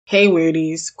Hey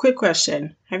weirdies, quick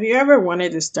question. Have you ever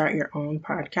wanted to start your own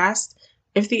podcast?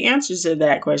 If the answer to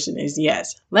that question is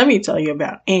yes, let me tell you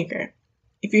about Anchor.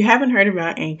 If you haven't heard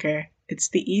about Anchor, it's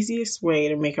the easiest way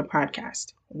to make a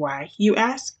podcast. Why, you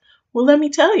ask? Well, let me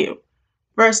tell you.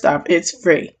 First off, it's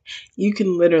free. You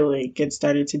can literally get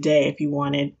started today if you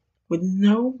wanted with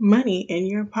no money in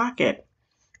your pocket.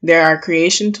 There are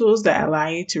creation tools that allow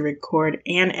you to record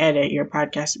and edit your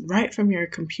podcast right from your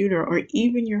computer or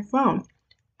even your phone.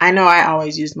 I know I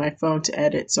always use my phone to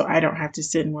edit, so I don't have to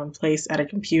sit in one place at a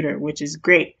computer, which is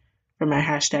great for my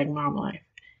hashtag mom life.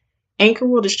 Anchor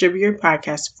will distribute your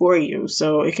podcast for you,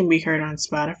 so it can be heard on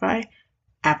Spotify,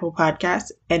 Apple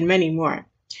Podcasts, and many more.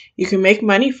 You can make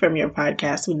money from your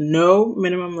podcast with no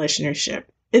minimum listenership.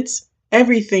 It's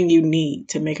everything you need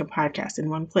to make a podcast in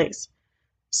one place.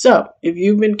 So, if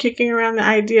you've been kicking around the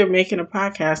idea of making a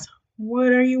podcast, what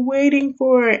are you waiting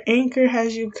for? Anchor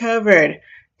has you covered.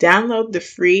 Download the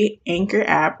free Anchor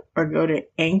app or go to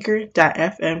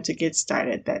anchor.fm to get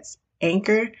started. That's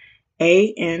Anchor,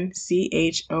 ANCHOR.fm.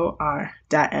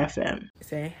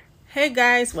 Say, hey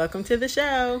guys, welcome to the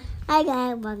show. Hi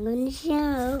guys, welcome to the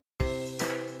show.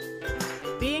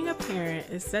 Being a parent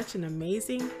is such an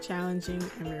amazing, challenging,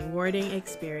 and rewarding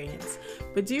experience.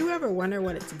 But do you ever wonder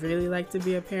what it's really like to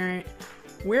be a parent?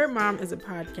 Weird Mom is a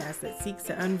podcast that seeks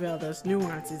to unveil those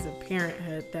nuances of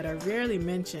parenthood that are rarely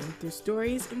mentioned through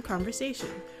stories and conversation.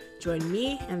 Join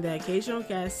me and the occasional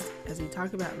guest as we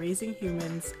talk about raising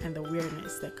humans and the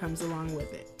weirdness that comes along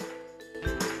with it.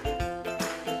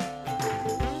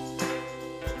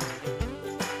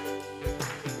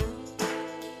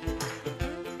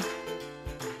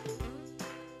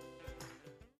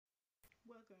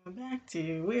 Welcome back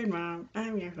to Weird Mom.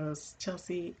 I'm your host,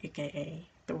 Chelsea, aka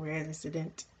the Weird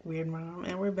Incident Weird Mom,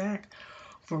 and we're back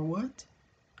for what?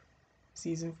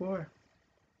 Season 4,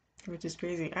 which is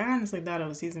crazy. I honestly thought it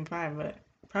was season 5, but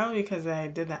probably because I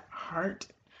did that heart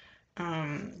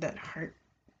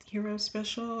hero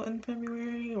special in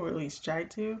February, or at least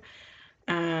tried to.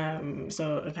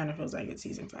 So it kind of feels like it's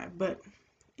season 5, but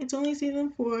it's only season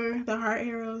 4. The Heart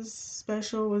Heroes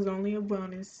special was only a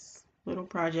bonus little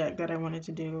project that I wanted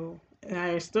to do, and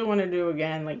I still want to do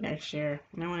again like next year,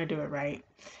 and I want to do it right.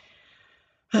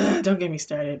 Don't get me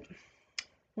started.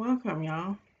 Welcome,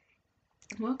 y'all.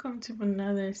 Welcome to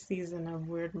another season of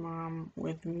Weird Mom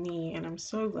with me, and I'm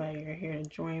so glad you're here to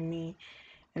join me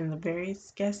and the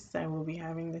various guests I will be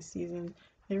having this season.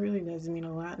 It really does mean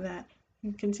a lot that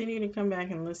you continue to come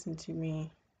back and listen to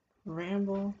me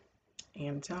ramble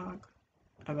and talk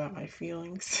about my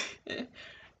feelings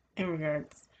in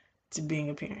regards to being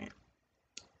a parent.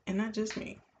 And not just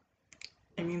me.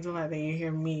 It means a lot that you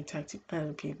hear me talk to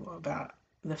other people about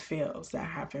the feels that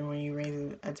happen when you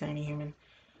raise a tiny human,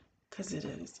 because it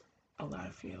is a lot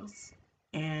of feels.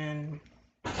 And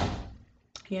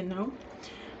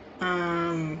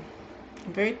I'm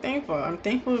very thankful. I'm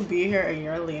thankful to be here a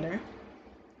year later.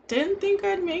 Didn't think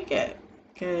I'd make it,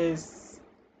 because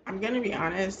I'm gonna be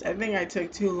honest, I think I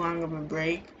took too long of a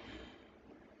break.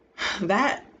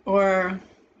 That, or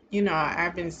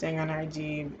I've been staying on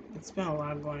IG. It's been a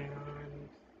lot going on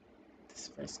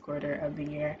this first quarter of the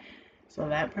year, so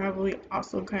that probably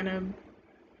also kind of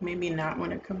made me not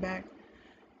want to come back.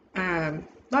 A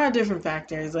lot of different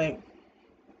factors, like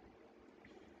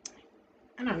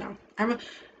I don't know. I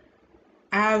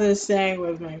have this saying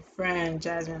with my friend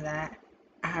Jasmine that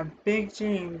I have big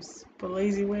dreams but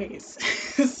lazy ways.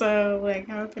 So like,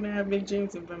 how can I have big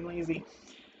dreams if I'm lazy?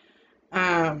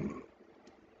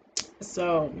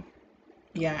 So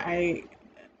yeah, I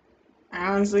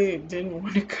honestly didn't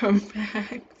want to come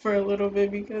back for a little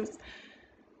bit, because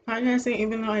podcasting,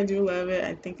 even though I do love it,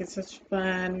 I think it's such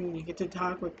fun. You get to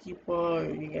talk with people,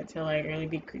 you get to like really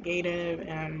be creative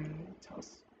and tell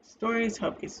stories,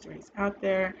 help get stories out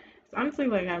there. It's honestly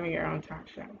like having your own talk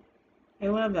show. I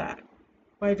love that.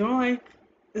 What I don't like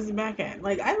is the back end.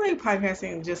 Like, I like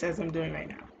podcasting just as I'm doing right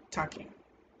now, talking.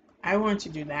 I want to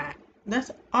do that.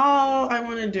 That's all I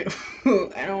want to do.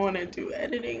 I don't want to do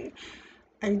editing.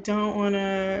 I don't want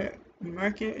to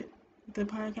market the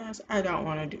podcast. I don't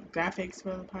want to do graphics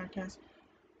for the podcast.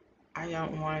 I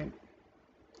don't want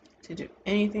to do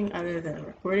anything other than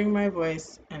recording my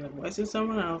voice and the voice of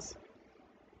someone else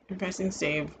and pressing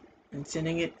save and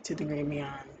sending it to the great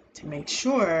beyond to make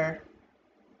sure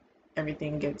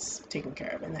everything gets taken care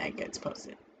of and that it gets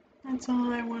posted. That's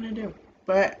all I want to do.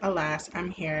 But alas,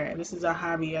 I'm here. This is a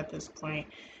hobby at this point.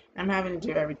 I'm having to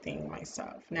do everything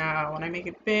myself. Now, when I make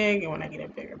it big and when I get a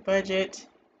bigger budget,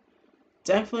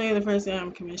 definitely the first thing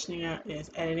I'm commissioning out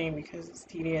is editing, because it's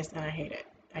tedious and I hate it.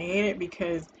 I hate it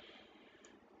because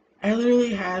I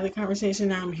literally had the conversation,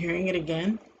 now I'm hearing it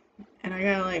again. and I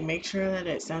gotta like make sure that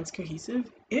it sounds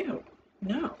cohesive. Ew,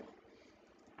 no.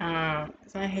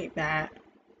 So I hate that.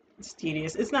 It's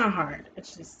tedious. It's not hard.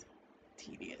 It's just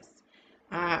tedious.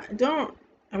 Don't.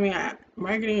 I mean,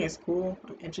 marketing is cool.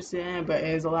 I'm interested in it, but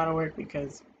it is a lot of work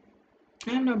because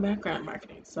I have no background in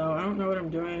marketing, so I don't know what I'm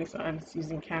doing. So I'm just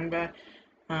using Canva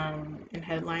and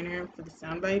Headliner for the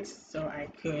sound bites, so I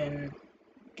can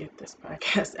get this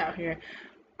podcast out here.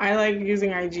 I like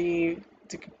using IG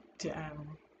to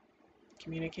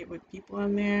communicate with people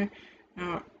on there. I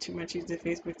don't too much use the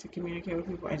Facebook to communicate with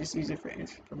people. I just use it for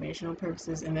informational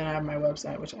purposes, and then I have my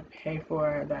website, which I pay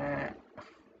for. That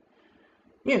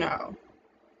you know,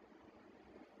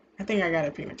 I think I got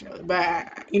it prematurely,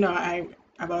 but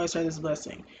I've always heard this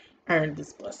blessing, or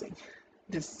this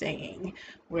saying,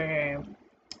 where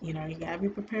you gotta be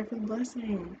prepared for the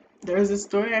blessing. There was a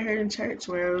story I heard in church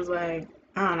where it was like,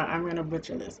 I don't know, I'm gonna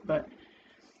butcher this, but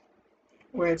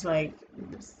where it's like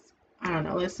this, I don't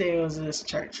know, let's say it was this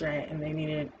church, right? And they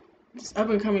needed this up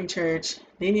and coming church,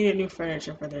 they needed new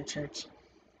furniture for their church.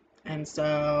 And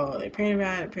so they prayed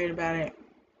about it,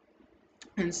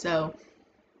 and so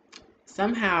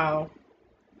somehow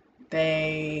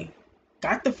they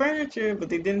got the furniture, but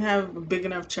they didn't have a big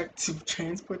enough truck to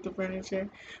transport the furniture.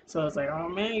 So it's like, oh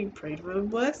man, you prayed for the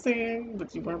blessing,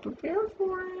 but you weren't prepared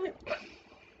for it.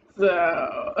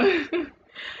 So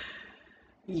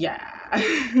yeah.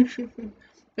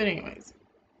 But anyways,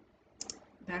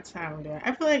 that's how I'm doing.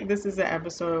 I feel like this is an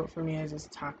episode for me to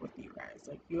just talk with you guys.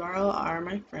 Like, you all are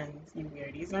my friends. You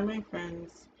weirdies are my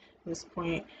friends. At this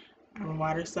point, I'm a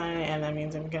water sign, and that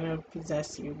means I'm gonna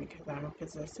possess you because I'm a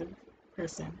possessive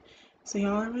person. So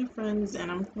y'all are my friends,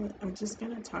 and I'm just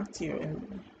gonna talk to you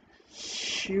and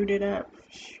shoot it up.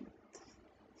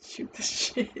 Shoot the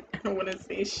shit. I don't want to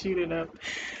say shoot it up.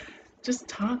 Just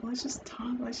talk. Let's just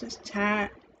talk. Let's just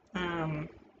chat. Um,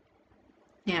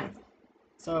 yeah.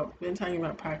 So been talking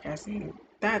about podcasting.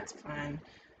 That's fun.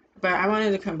 But I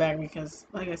wanted to come back because,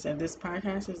 like I said, this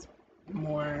podcast is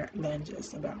more than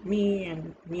just about me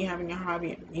and me having a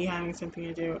hobby and me having something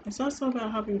to do. It's also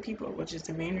about helping people, which is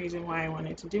the main reason why I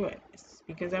wanted to do it. It's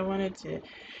because I wanted to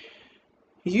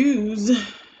use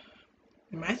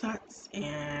my thoughts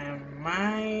and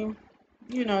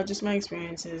just my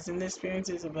experiences and the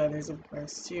experiences of others, of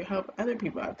course, to help other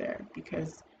people out there.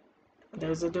 Because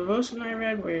there's a devotion I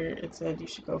read where it said you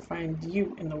should go find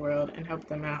you in the world and help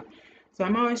them out. So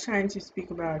I'm always trying to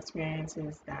speak about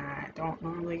experiences that don't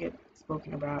normally get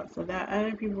spoken about so that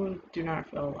other people do not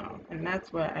feel alone. And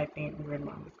that's what I think Weird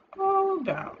Mom is all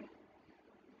about.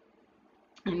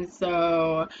 And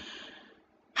so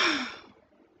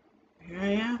here I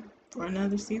am for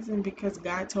another season because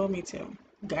God told me to.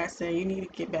 God said you need to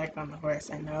get back on the horse.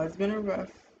 I know it's been a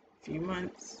rough few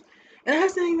months. It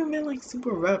hasn't even been like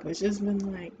super rough. It's just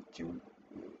been like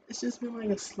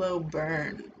a slow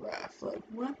burn rough. Like,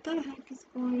 what the heck is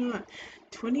going on?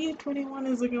 2021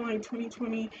 is looking like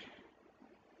 2020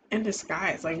 in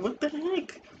disguise. Like, what the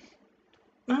heck?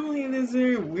 Not only is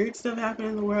there weird stuff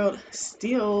happening in the world,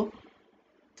 still,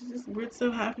 there's just weird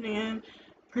stuff happening in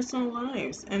personal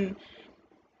lives. And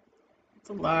it's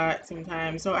a lot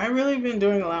sometimes. So, I've really been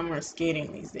doing a lot more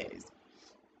skating these days.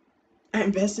 I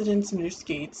invested in some new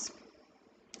skates,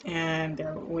 and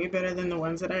they're way better than the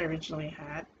ones that I originally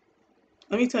had.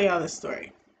 Let me tell y'all this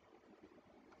story.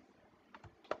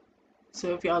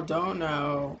 So, if y'all don't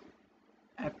know,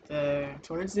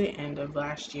 towards the end of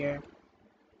last year,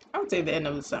 I would say the end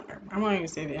of the summer. I won't even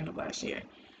say the end of last year.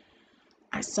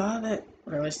 I saw that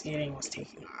roller skating was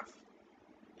taking off,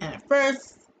 and at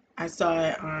first I saw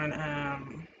it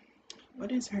on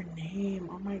what is her name?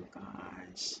 Oh my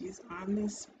gosh, she's on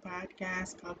this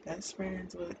podcast called Best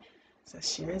Friends with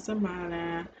Sashira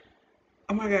Zamana.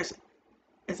 Oh my gosh,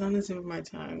 it's on the tip of my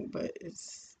tongue, but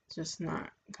it's just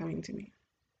not coming to me.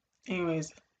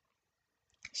 Anyways,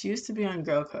 she used to be on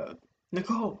Girl Code.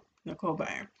 Nicole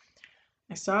Byer.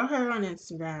 I saw her on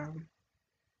Instagram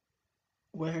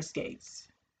with her skates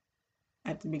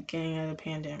at the beginning of the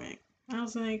pandemic. I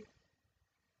was like,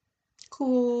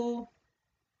 cool,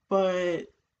 but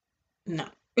no.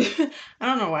 I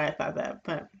don't know why I thought that,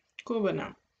 but cool, but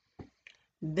no.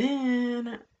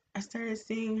 Then I started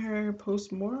seeing her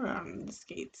post more on the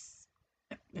skates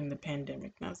in the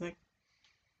pandemic, and I was like,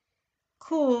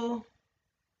 cool,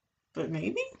 but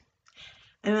maybe?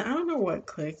 And I don't know what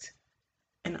clicked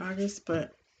in August,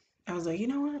 but I was like, you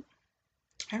know what?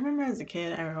 I remember as a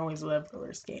kid, I always loved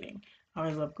roller skating. I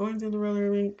always loved going to the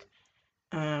roller rink.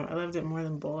 I loved it more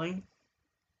than bowling.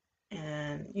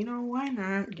 And why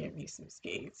not get me some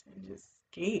skates and just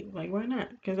skate? Like, why not?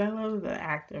 Because I love the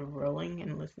act of rolling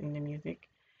and listening to music,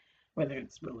 whether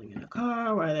it's rolling in a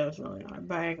car, whether it's rolling on a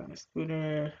bike, on a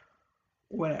scooter,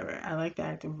 whatever. I like the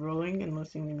act of rolling and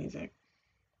listening to music.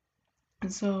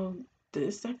 And so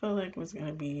this I felt like was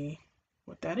gonna be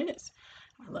what that is.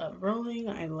 I love rolling,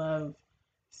 I love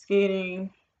skating,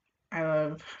 I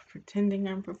love pretending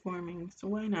I'm performing, so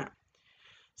why not?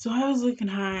 So I was looking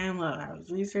high and low. I was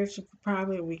researching for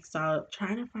probably a week solid,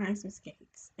 trying to find some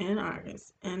skates in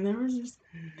August, and there was just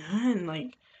none.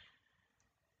 Like,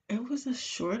 it was a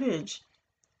shortage.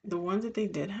 The ones that they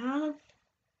did have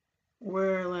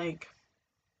were like,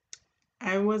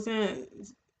 I wasn't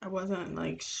I wasn't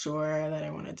like sure that I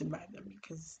wanted to buy them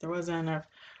because there wasn't enough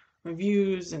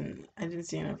reviews and I didn't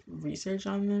see enough research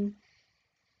on them.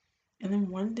 And then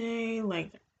one day,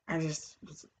 like, I just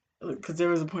was, because there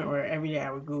was a point where every day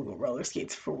I would Google roller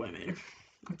skates for women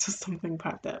until something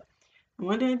popped up. And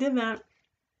one day I did that,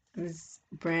 and this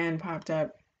brand popped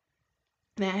up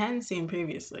that I hadn't seen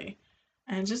previously.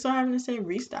 And it just so happened to say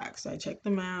restock. So I checked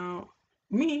them out.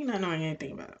 Me not knowing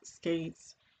anything about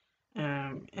skates,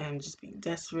 and just being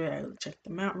desperate, I checked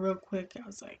them out real quick. I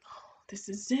was like, oh, this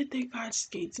is it. They got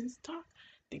skates in stock.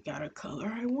 They got a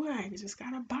color I want. I just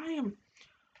gotta buy them.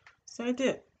 So I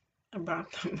did. I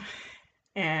bought them.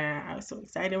 And I was so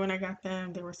excited when I got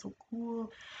them. They were so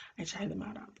cool. I tried them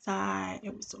out outside.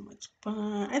 It was so much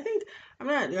fun. I think I'm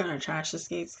not gonna trash the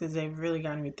skates because they've really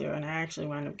gotten me through, and I actually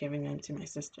wound up giving them to my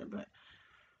sister. But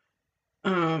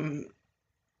um,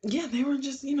 yeah, they were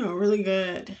just really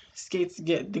good skates to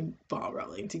get the ball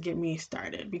rolling to get me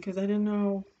started because I didn't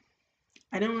want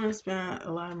to spend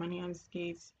a lot of money on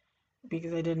skates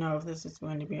because I didn't know if this was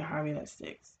going to be a hobby that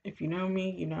sticks. If you know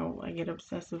me, I get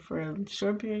obsessive for a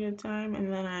short period of time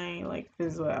and then I like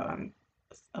fizzle out on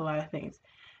a lot of things.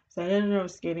 So I didn't know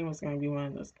if skating was going to be one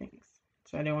of those things.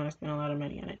 So I didn't want to spend a lot of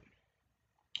money on it.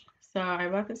 So I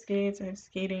bought the skates, I was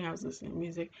skating, I was listening to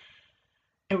music.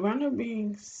 It wound up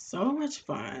being so much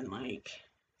fun, like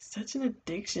such an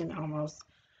addiction almost.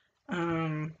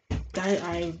 Um, that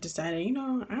I decided,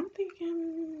 I'm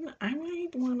thinking I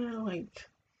might want to like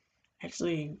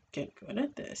actually get good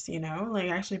at this, like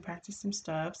actually practice some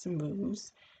stuff, some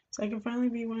moves, so I can finally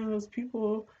be one of those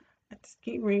people at the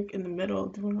skate rink in the middle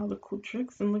doing all the cool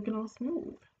tricks and looking all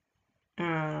smooth.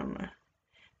 It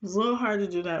was a little hard to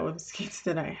do that with the skates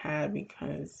that I had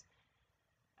because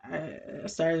I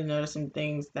started to notice some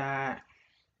things that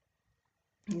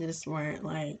just weren't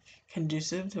like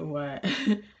conducive to what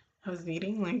I was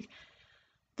needing. Like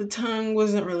the tongue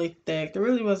wasn't really thick. There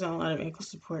really wasn't a lot of ankle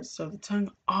support, so the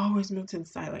tongue always moved to the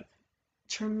side, like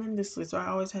tremendously. So I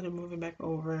always had to move it back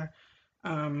over.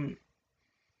 Um,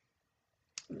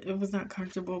 it was not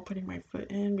comfortable putting my foot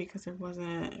in because there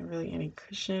wasn't really any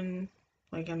cushion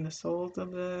like on the soles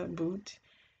of the boot,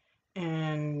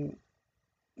 and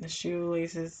the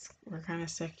shoelaces were kind of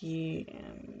sucky,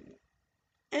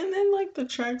 and then like the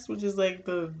tracks, which is like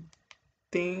the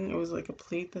thing, it was like a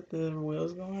plate that the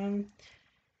wheels go on.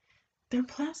 They're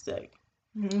plastic,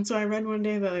 and so I read one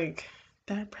day that like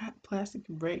that plastic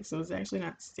breaks, so it's actually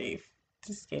not safe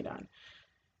to skate on.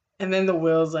 And then the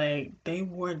wheels, like, they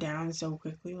wore down so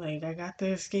quickly. Like, I got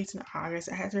the skates in August.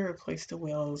 I had to replace the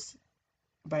wheels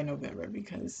by November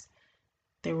because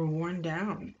they were worn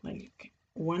down. Like,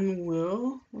 one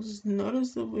wheel was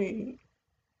noticeably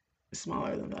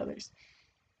smaller than the others.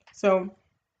 So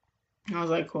I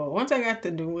was like, cool. Once I got the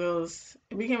new wheels,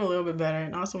 it became a little bit better.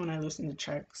 And also, when I listened to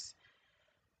tracks,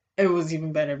 it was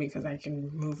even better because I can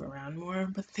move around more.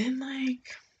 But then,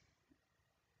 like,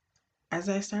 as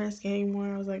I started skating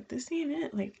more, I was like, this ain't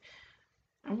it. Like,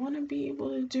 I want to be able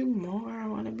to do more. I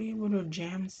want to be able to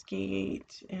jam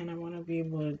skate and I want to be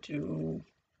able to do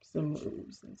some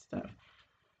moves and stuff.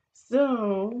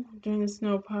 So, during the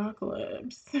snow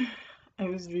apocalypse, I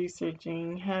was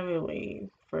researching heavily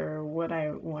for what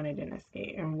I wanted in a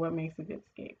skate and what makes a good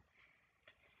skate.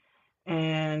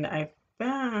 And I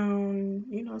found,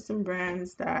 some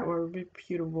brands that were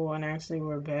reputable and actually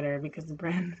were better because the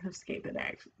brand of skate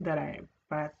that I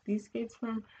bought these skates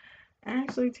from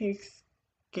actually takes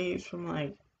skates from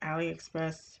like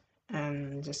AliExpress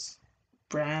and just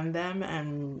brand them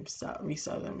and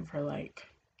resell them for like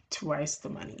twice the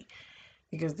money.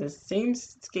 Because the same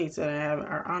skates that I have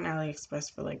are on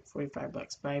AliExpress for like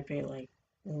 $45, but I pay like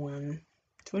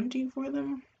 120 for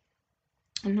them.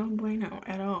 No bueno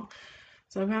at all.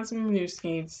 So I found some new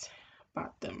skates,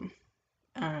 bought them.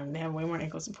 They have way more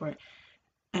ankle support.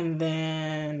 And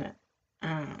then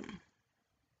um,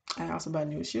 I also bought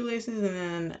new shoelaces, and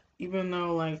then even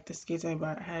though like the skates I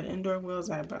bought had indoor wheels,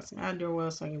 I bought some outdoor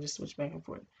wheels so I can just switch back and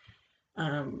forth.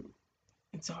 Um,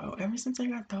 and so ever since I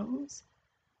got those,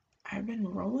 I've been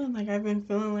rolling. Like I've been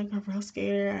feeling like a real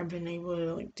skater. I've been able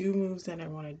to like do moves that I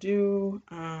want to do,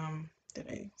 that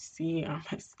I see on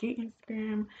my skate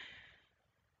Instagram.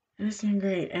 And it's been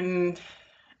great. And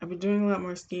I've been doing a lot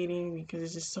more skating because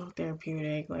it's just so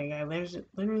therapeutic. Like I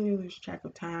literally lose track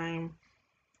of time,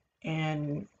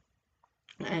 and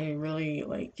I really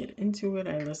like get into it.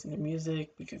 I listen to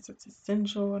music because it's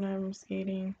essential when I'm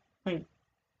skating. Like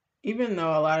even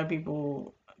though a lot of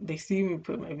people they see me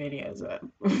put my videos up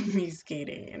of me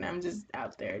skating and I'm just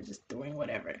out there just doing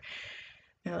whatever.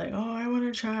 They're like, "Oh, I want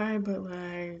to try, but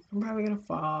like I'm probably gonna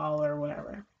fall or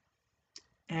whatever."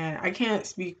 And I can't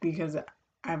speak because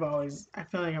I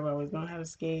feel like I've always known how to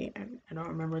skate, and I don't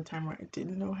remember a time where I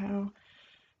didn't know how.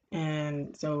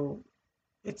 And so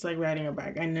it's like riding a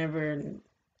bike. I never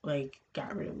like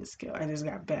got rid of the skill. I just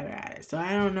got better at it. So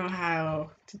I don't know how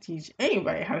to teach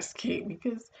anybody how to skate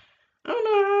because I don't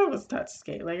know how I was taught to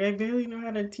skate. Like I barely know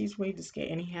how to teach Wade to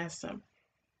skate, and he has some.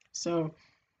 So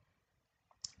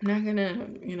I'm not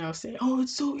gonna, say, "Oh,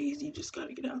 it's so easy. You just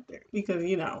gotta get out there," because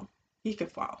he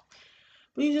could fall.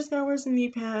 But you just gotta wear some knee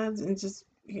pads and just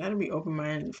you gotta be open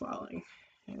minded to falling.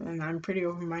 And I'm pretty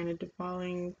open minded to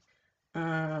falling.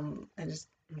 I'm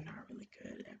not really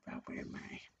good about wearing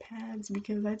my pads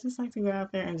because I just like to go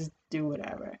out there and just do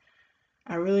whatever.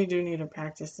 I really do need to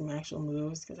practice some actual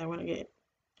moves because I want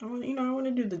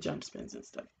to do the jump spins and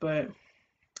stuff. But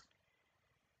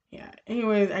yeah,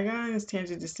 anyways, I got on this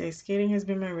tangent to say skating has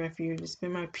been my refuge, it's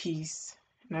been my peace,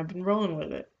 and I've been rolling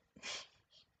with it.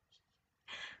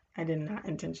 I did not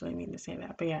intentionally mean to say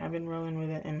that, but yeah, I've been rolling with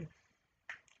it and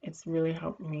it's really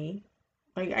helped me.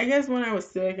 Like, I guess when I was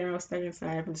sick and I was stuck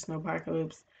inside for the snow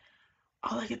apocalypse,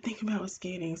 all I could think about was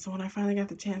skating. So when I finally got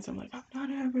the chance, I'm like, I'm not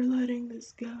ever letting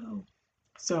this go.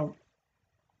 So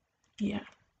yeah,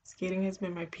 skating has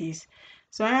been my peace.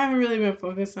 So I haven't really been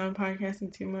focused on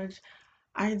podcasting too much.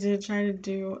 I did try to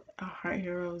do a Heart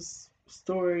Heroes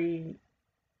story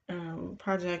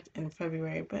project in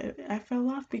February, but I fell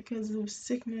off because of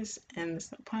sickness and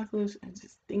the apocalypse and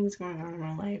just things going on in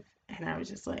my life. And I was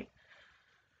just like,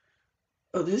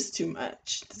 oh, this is too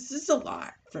much. This is a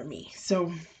lot for me.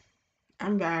 So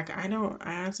I'm back. I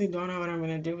honestly don't know what I'm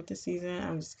gonna do with the season.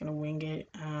 I'm just gonna wing it.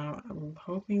 I'm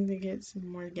hoping to get some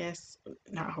more guests.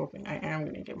 Not hoping. I am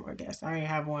gonna get more guests. I already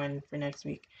have one for next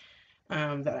week,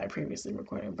 that I previously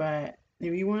recorded. But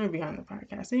if you want to be on the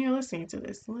podcast and you're listening to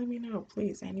this, let me know,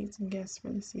 please. I need some guests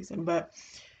for the season. But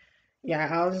yeah,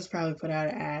 I'll just probably put out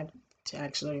an ad to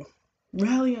actually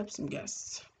rally up some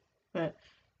guests. But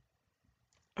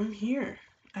I'm here.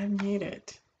 I've made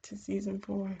it to season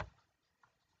 4.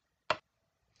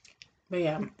 But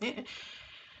yeah,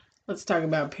 let's talk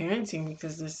about parenting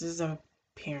because this is a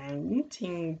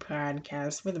parenting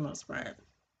podcast for the most part.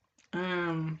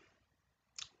 Um,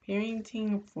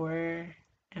 Parenting a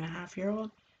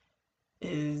 4.5-year-old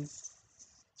is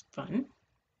fun?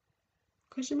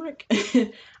 Question mark.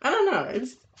 I don't know.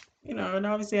 It's it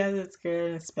obviously has its good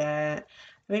and its bad.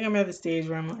 I think I'm at the stage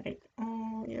where I'm like,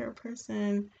 oh, you're a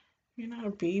person. You're not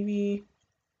a baby.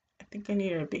 I think I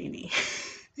need a baby.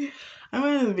 I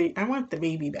want the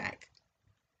baby back.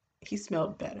 He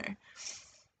smelled better.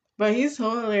 But he's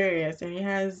so hilarious and he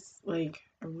has like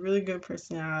a really good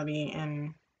personality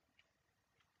and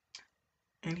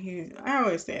I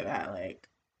always say that like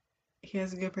he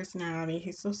has a good personality.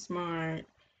 He's so smart.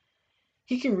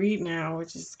 He can read now,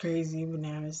 which is crazy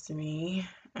bananas to me.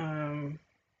 Um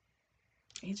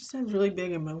he just has really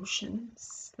big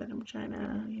emotions that I'm trying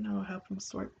to, help him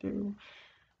sort through.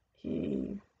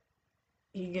 He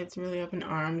he gets really up in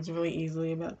arms really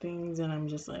easily about things and I'm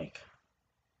just like,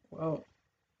 whoa,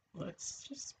 let's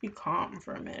just be calm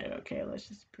for a minute, okay? Let's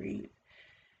just breathe.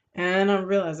 And I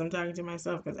realize I'm talking to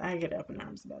myself because I get up in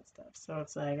arms about stuff. So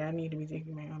it's like I need to be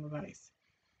taking my own advice.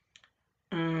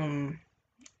 Um,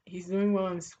 he's doing well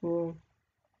in school.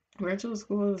 Virtual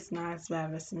school is not as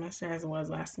bad this semester as it was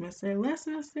last semester. Last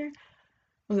semester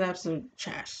was absolute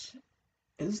trash.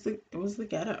 It was the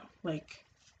ghetto. Like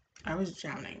I was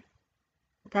drowning.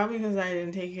 Probably because I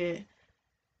didn't take it.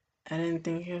 I didn't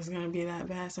think it was gonna be that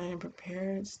bad, so I didn't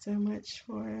prepare so much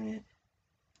for it.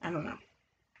 I don't know.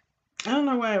 I don't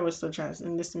know why it was so trash,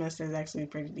 and this semester is actually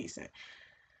pretty decent.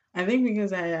 I think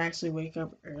because I actually wake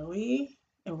up early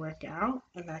and work out,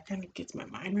 and that kind of gets my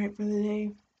mind right for the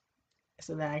day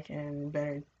so that I can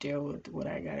better deal with what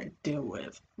I gotta deal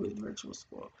with virtual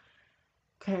school.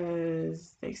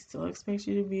 Because they still expect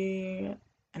you to be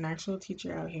an actual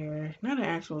teacher out here. Not an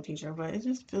actual teacher, but it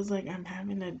just feels like I'm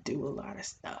having to do a lot of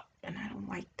stuff, and I don't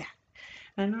like that.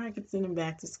 I know I could send him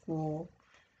back to school,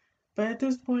 but at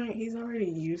this point, he's already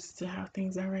used to how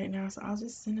things are right now, so I'll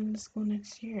just send him to school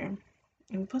next year.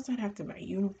 And plus, I'd have to buy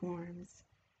uniforms.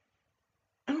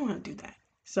 I don't want to do that.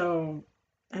 So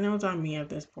I know it's on me at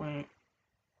this point.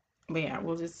 But yeah,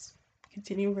 we'll just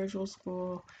continue virtual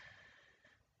school.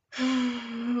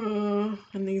 And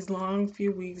these long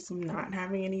few weeks of not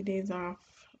having any days off.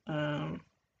 And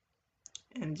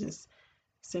just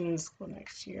send him to school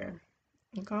next year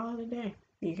and call it a day.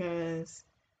 Because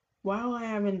while I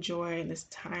have enjoyed this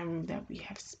time that we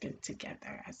have spent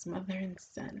together as mother and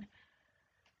son,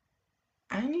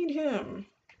 I need him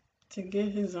to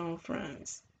get his own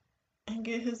friends and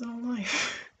get his own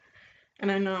life.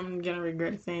 And I know I'm gonna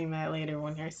regret saying that later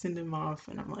when I send him off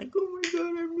and I'm like, oh my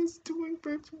god, I miss doing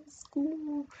virtual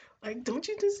school. Like, don't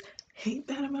you just hate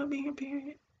that about being a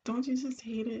parent? Don't you just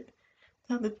hate it?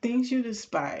 How the things you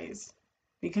despise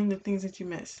become the things that you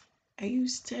miss. I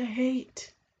used to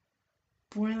hate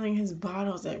boiling his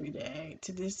bottles every day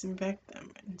to disinfect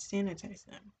them and sanitize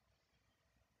them.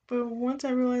 But once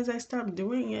I realized I stopped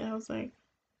doing it, I was like,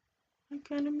 I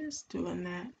kind of miss doing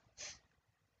that.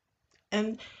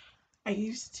 And I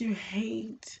used to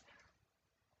hate,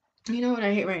 you know what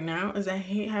I hate right now is I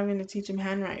hate having to teach him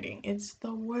handwriting. It's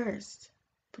the worst.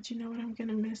 But you know what I'm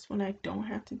gonna miss when I don't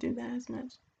have to do that as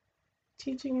much?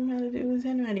 Teaching him how to do his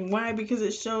handwriting. Why? Because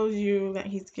it shows you that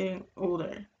he's getting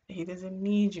older. He doesn't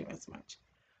need you as much,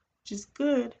 which is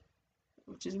good,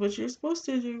 which is what you're supposed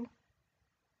to do.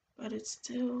 But it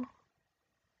still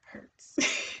hurts.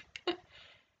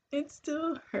 It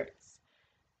still hurts.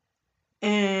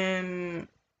 And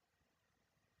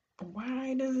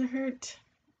why does it hurt?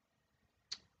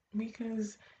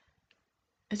 Because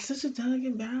it's such a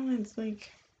delicate balance.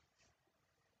 Like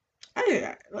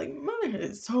motherhood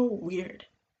is so weird.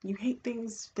 You hate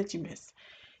things that you miss.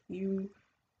 You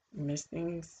miss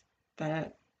things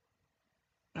that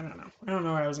I don't know. I don't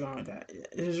know where I was going with that.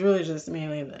 It was really just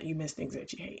mainly that you miss things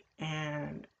that you hate.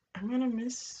 And I'm gonna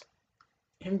miss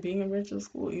him being in virtual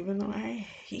school, even though I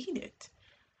hate it.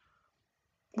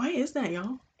 Why is that,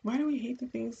 y'all? Why do we hate the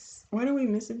things? Why do we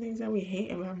miss the things that we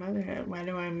hate about motherhood? Why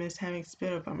do I miss having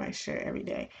spit up on my shirt every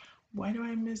day? Why do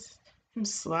I miss him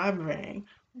slobbering?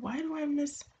 Why do I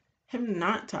miss him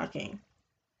not talking?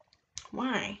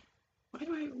 Why?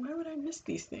 Why would I miss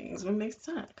these things when they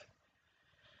suck?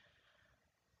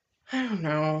 I don't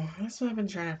know. That's what I've been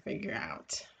trying to figure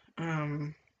out.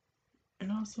 Um,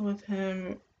 and also with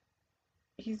him,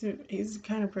 he's the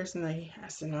kind of person that he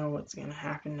has to know what's gonna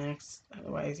happen next.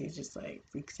 Otherwise, he just like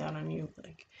freaks out on you.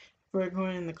 Like if we're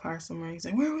going in the car somewhere, he's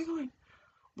like, "Where are we going?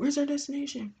 Where's our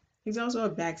destination?" He's also a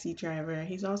backseat driver.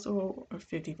 He's also a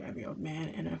 55-year-old man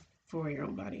in a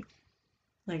 4-year-old body.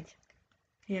 Like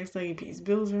he acts like he pays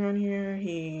bills around here.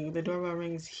 The doorbell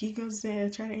rings. He goes there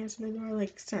try to answer the door.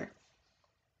 Like, sir,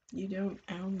 you don't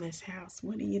own this house.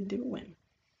 What are you doing?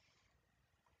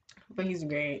 But he's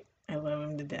great. I love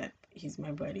him to death. He's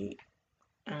my buddy.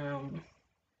 Um,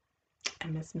 I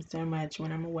miss him so much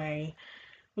when I'm away,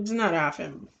 which is not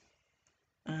often.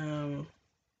 Um,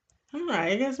 I don't know.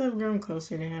 I guess I've grown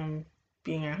closer to him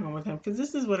being at home with him because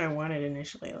this is what I wanted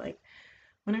initially. Like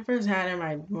when I first had him,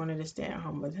 I wanted to stay at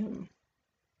home with him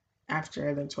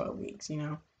after the 12 weeks, you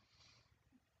know?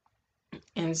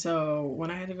 And so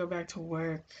when I had to go back to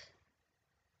work,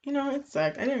 it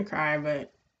sucked. I didn't cry,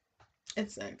 but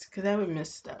it sucked because I would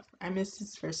miss stuff. I missed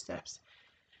his first steps.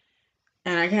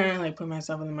 And I kind of like put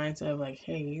myself in the mindset of like,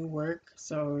 hey, you work,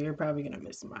 so you're probably going to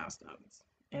miss some milestones.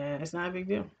 And it's not a big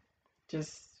deal.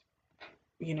 Just,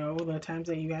 the times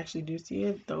that you actually do see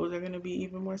it, those are going to be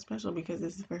even more special because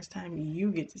it's the first time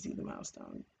you get to see the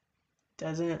milestone.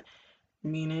 Doesn't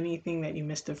mean anything that you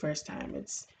missed the first time.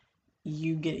 It's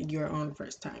you get your own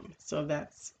first time. So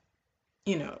that's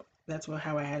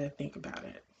how I had to think about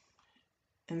it.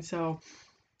 And so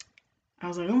I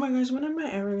was like, oh my gosh, when am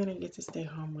I ever gonna get to stay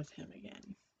home with him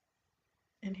again?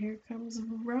 And here comes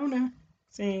Rona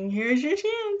saying, here's your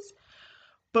chance.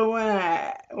 But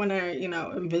when I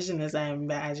envisioned this, I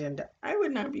imagined I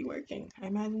would not be working. I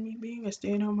imagined me being a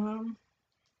stay-at-home mom.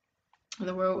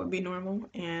 The world would be normal,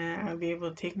 and I'd be able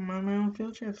to take him on my own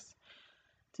field trips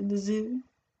to the zoo,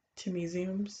 to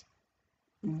museums,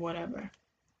 whatever.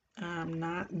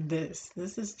 Not this.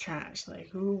 This is trash. Like,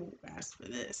 who asked for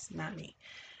this? Not me.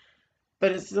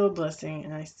 But it's still a blessing,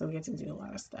 and I still get to do a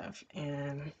lot of stuff,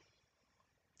 and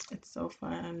it's so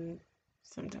fun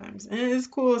sometimes. And it's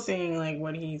cool seeing like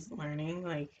what he's learning,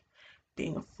 like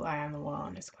being a fly on the wall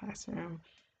in his classroom.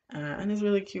 And it's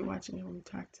really cute watching him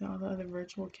talk to all the other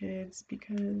virtual kids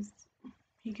because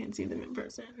he can't see them in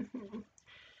person.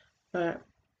 But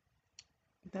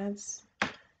that's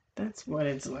what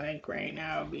it's like right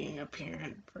now being a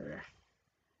parent for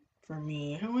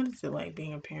me. What is it like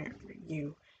being a parent for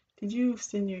you? Did you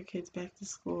send your kids back to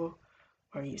school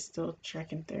or are you still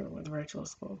trekking through with virtual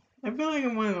school? I feel like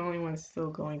I'm one of the only ones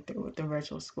still going through with the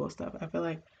virtual school stuff. I feel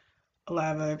like a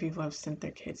lot of other people have sent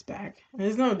their kids back. And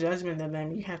there's no judgment of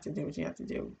them. You have to do what you have to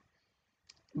do.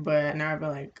 But now I feel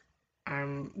like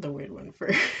I'm the weird one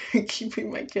for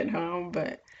keeping my kid home,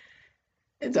 but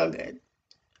it's all good.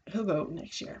 He'll go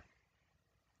next year.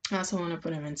 I also want to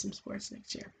put him in some sports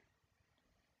next year.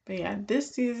 But yeah,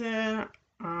 this season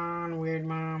on Weird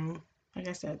Mom, like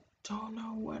I said, don't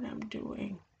know what I'm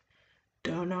doing.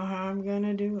 Don't know how I'm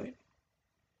gonna do it.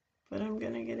 But I'm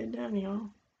gonna get it done, y'all.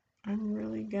 I'm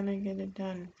really gonna get it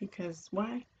done because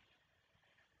why?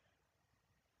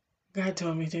 God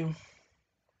told me to.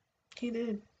 He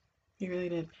did. He really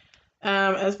did.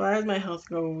 As far as my health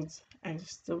goes, I've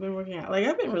still been working out. Like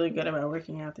I've been really good about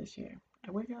working out this year. I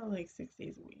work out like 6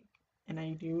 days a week, and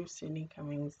I do Sydney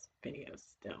Cummings videos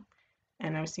still,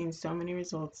 and I've seen so many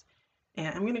results,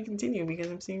 and I'm gonna continue because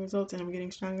I'm seeing results and I'm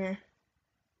getting stronger.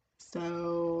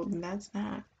 So that's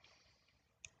that.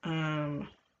 Um,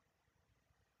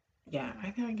 yeah, I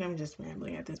feel like I'm just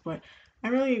rambling at this point. I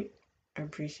really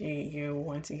appreciate you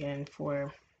once again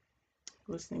for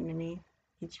listening to me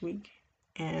each week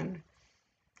and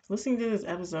listening to this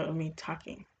episode of me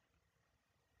talking,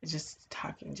 just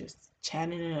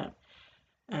chatting it up.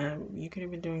 You could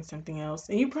have been doing something else,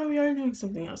 and you probably are doing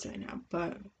something else right now,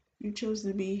 but you chose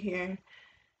to be here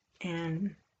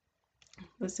and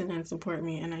listen and support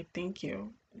me, and I thank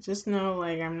you. Just know,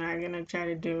 like, I'm not gonna try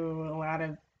to do a lot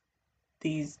of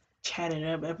these chatted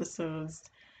up episodes.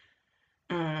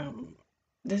 Um,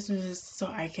 this is just so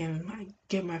I can like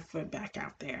get my foot back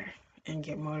out there and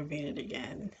get motivated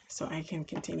again, so I can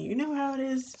continue. You know how it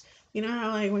is. You know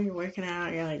how like when you're working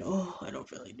out, you're like, oh, I don't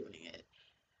feel like doing it.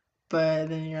 But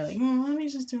then you're like, let me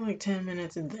just do like 10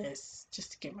 minutes of this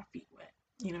just to get my feet wet,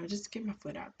 just to get my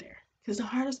foot out there. Because the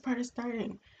hardest part is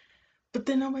starting. But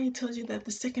then nobody tells you that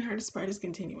the second hardest part is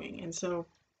continuing. And so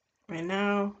right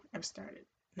now, I've started.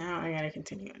 Now I gotta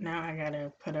continue. Now I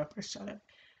gotta put up or shut up.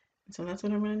 And so that's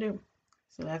what I'm gonna do.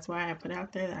 So that's why I put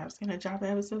out there that I was gonna drop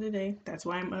an episode today. That's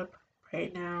why I'm up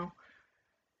right now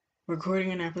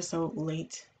recording an episode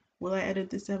late. Will I edit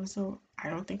this episode? I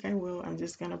don't think I will. I'm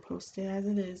just gonna post it as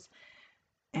it is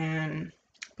and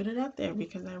put it out there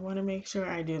because I want to make sure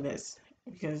I do this.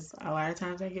 Because a lot of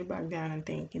times I get bogged down and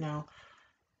think,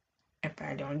 if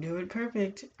I don't do it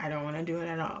perfect, I don't want to do it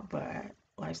at all. But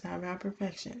life's not about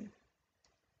perfection.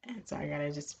 And so I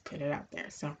gotta just put it out there.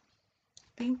 So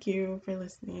thank you for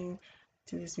listening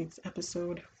to this week's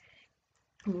episode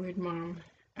of Weird Mom.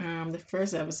 The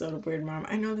first episode of Weird Mom.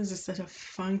 I know this is such a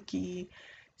funky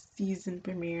season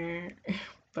premiere,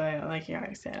 but like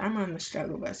I said, I'm on the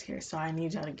struggle bus here, so I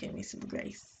need y'all to give me some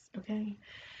grace, okay?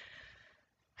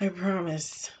 I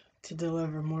promise to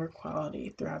deliver more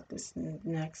quality throughout this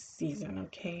next season,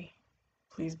 okay?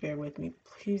 Please bear with me.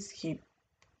 Please keep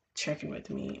checking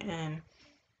with me and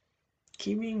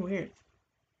keep being weird.